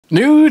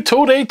New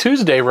Tool Day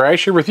Tuesday, where I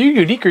share with you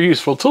unique or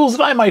useful tools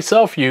that I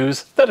myself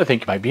use that I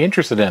think you might be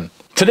interested in.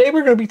 Today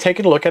we're going to be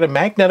taking a look at a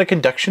magnetic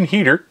induction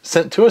heater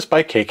sent to us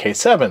by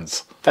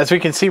KKSevens. As we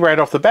can see right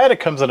off the bat, it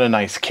comes in a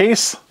nice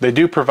case. They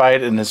do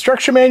provide an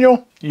instruction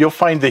manual. You'll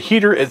find the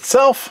heater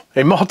itself,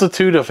 a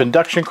multitude of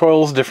induction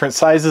coils, different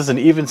sizes, and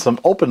even some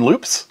open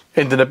loops.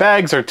 And in the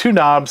bags are two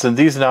knobs, and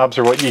these knobs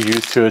are what you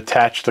use to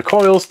attach the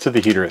coils to the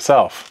heater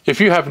itself.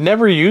 If you have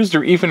never used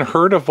or even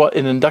heard of what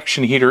an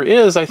induction heater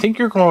is, I think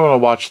you're going to want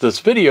to watch this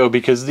video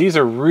because these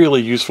are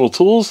really useful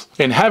tools,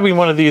 and having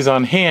one of these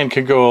on hand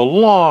can go a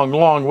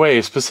long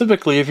way,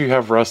 specifically if you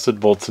have rusted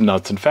bolts and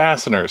nuts and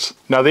fasteners.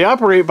 Now they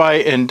operate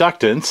by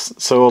inductance,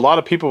 so a lot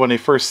of people when they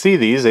first see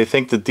these, they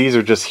think that these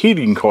are just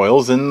heating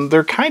coils, and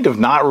they're kind of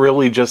not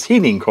really just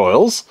heating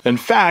coils. In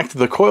fact,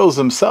 the coils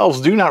themselves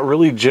do not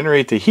really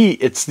generate the heat.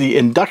 It's the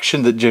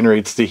induction that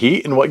generates the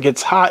heat, and what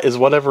gets hot is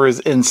whatever is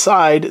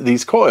inside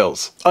these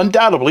coils.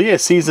 Undoubtedly, a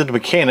seasoned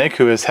mechanic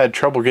who has had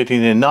trouble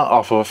getting a nut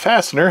off of a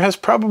fastener has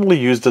probably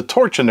used a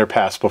torch in their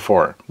past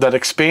before. That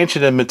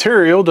expansion in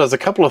material does a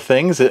couple of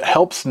things. It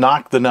helps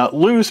knock the nut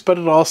loose, but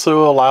it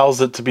also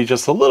allows it to be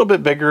just a little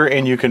bit bigger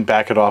and you can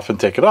back it off and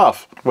take it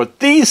off. What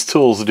these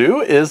tools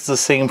do is the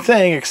same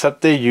thing,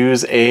 except they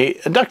use a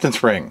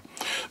inductance ring.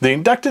 The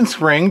inductance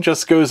ring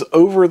just goes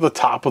over the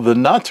top of the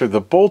nut or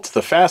the bolt,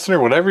 the fastener,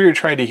 whatever you're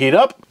trying to heat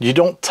up. You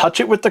don't touch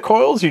it with the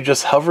coils, you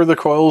just hover the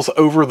coils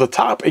over the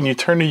top and you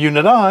turn the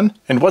unit on.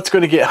 And what's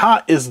going to get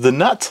hot is the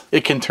nut.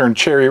 It can turn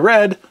cherry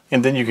red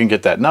and then you can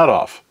get that nut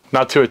off.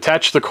 Now to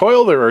attach the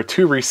coil, there are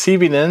two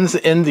receiving ends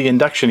in the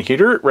induction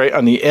heater. Right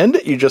on the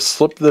end, you just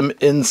slip them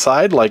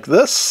inside like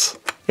this.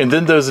 And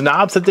then those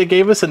knobs that they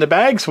gave us in the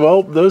bags,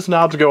 well, those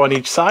knobs go on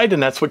each side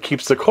and that's what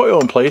keeps the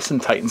coil in place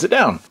and tightens it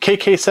down.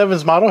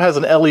 KK7's model has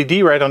an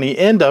LED right on the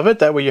end of it.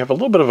 That way you have a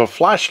little bit of a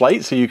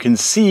flashlight so you can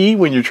see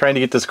when you're trying to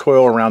get this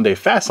coil around a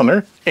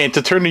fastener. And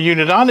to turn the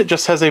unit on, it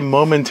just has a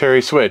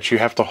momentary switch. You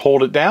have to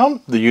hold it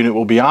down, the unit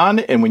will be on,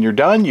 and when you're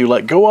done, you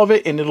let go of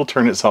it and it'll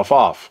turn itself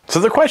off. So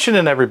the question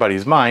in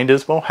everybody's mind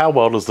is, well, how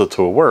well does the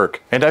tool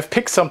work? And I've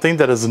picked something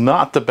that is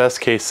not the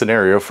best case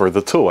scenario for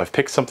the tool. I've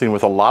picked something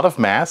with a lot of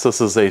mass.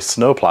 This is a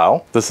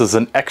snow-plow. This is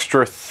an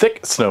extra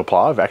thick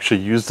snow-plow. I've actually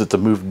used it to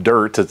move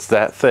dirt. It's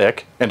that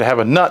thick. And I have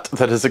a nut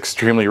that is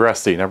extremely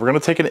rusty. Now we're going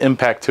to take an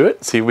impact to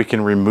it, see if we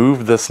can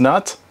remove this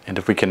nut. And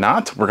if we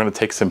cannot, we're going to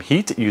take some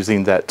heat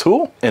using that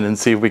tool and then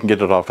see if we can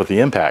get it off with the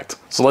impact.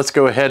 So let's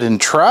go ahead and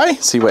try,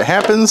 see what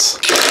happens.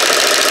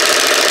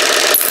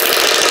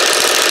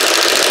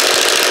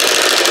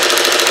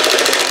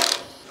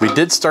 We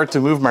did start to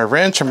move my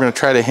wrench. I'm going to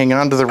try to hang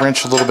on to the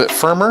wrench a little bit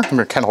firmer. I'm going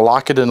to kind of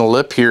lock it in a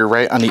lip here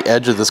right on the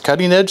edge of this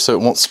cutting edge so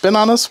it won't spin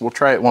on us. We'll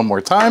try it one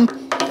more time.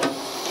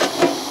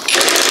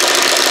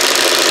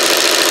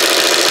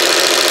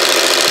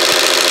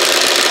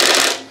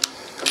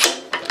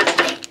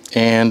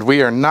 And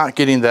we are not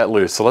getting that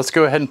loose. So let's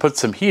go ahead and put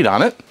some heat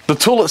on it. The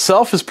tool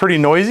itself is pretty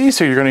noisy,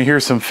 so you're gonna hear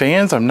some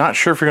fans. I'm not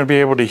sure if you're gonna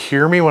be able to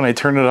hear me when I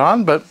turn it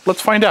on, but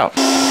let's find out.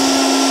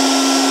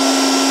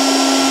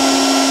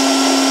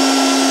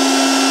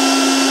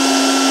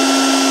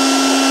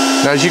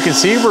 Now, as you can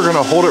see, we're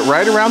gonna hold it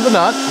right around the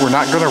nut. We're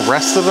not gonna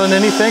rest it on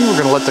anything.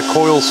 We're gonna let the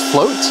coils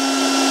float.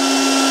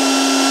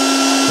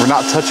 We're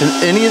not touching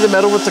any of the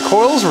metal with the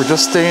coils. We're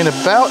just staying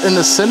about in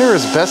the center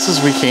as best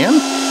as we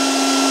can.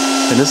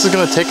 And this is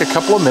going to take a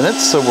couple of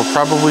minutes, so we'll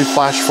probably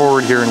flash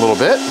forward here in a little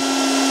bit.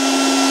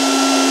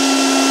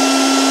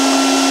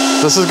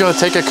 This is going to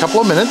take a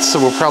couple of minutes, so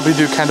we'll probably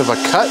do kind of a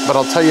cut, but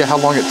I'll tell you how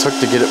long it took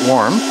to get it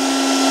warm.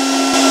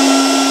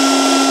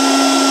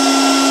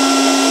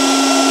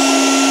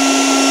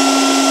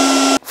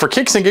 For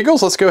kicks and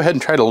giggles, let's go ahead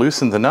and try to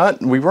loosen the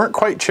nut. We weren't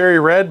quite cherry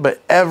red,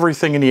 but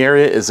everything in the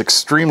area is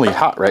extremely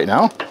hot right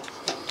now.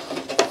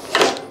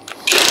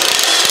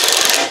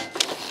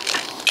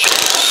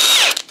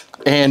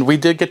 And we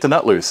did get the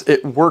nut loose.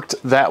 It worked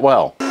that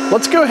well.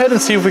 Let's go ahead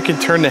and see if we can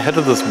turn the head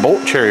of this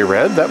bolt cherry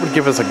red. That would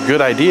give us a good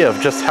idea of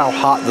just how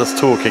hot this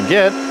tool can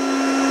get.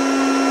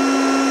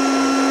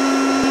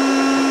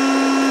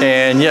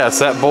 And yes,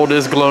 that bolt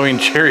is glowing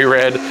cherry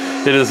red.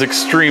 It is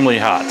extremely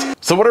hot.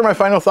 So what are my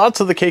final thoughts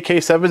of the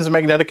KKSevens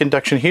Magnetic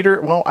Induction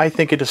Heater? Well, I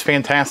think it is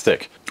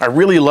fantastic. I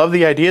really love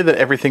the idea that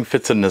everything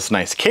fits in this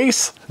nice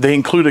case. They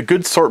include a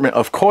good assortment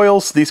of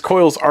coils. These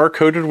coils are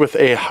coated with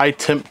a high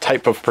temp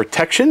type of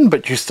protection,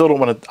 but you still don't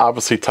want to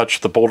obviously touch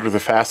the bolt or the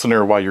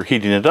fastener while you're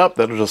heating it up.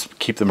 That'll just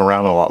keep them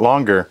around a lot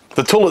longer.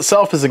 The tool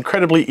itself is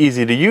incredibly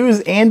easy to use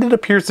and it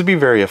appears to be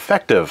very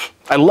effective.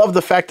 I love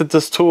the fact that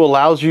this tool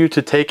allows you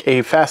to take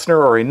a fastener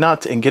or a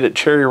nut and get it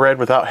cherry red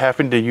without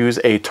having to use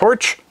a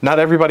torch. Not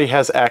everybody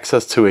has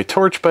access to a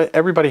torch, but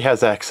everybody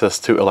has access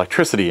to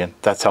electricity, and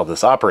that's how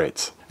this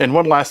operates. And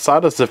one last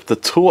thought is if the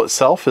tool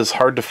itself is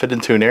hard to fit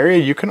into an area,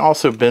 you can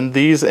also bend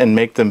these and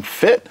make them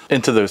fit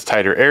into those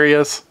tighter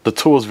areas. The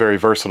tool is very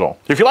versatile.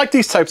 If you like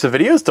these types of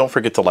videos, don't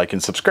forget to like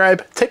and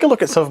subscribe. Take a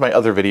look at some of my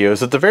other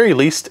videos. At the very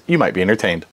least, you might be entertained.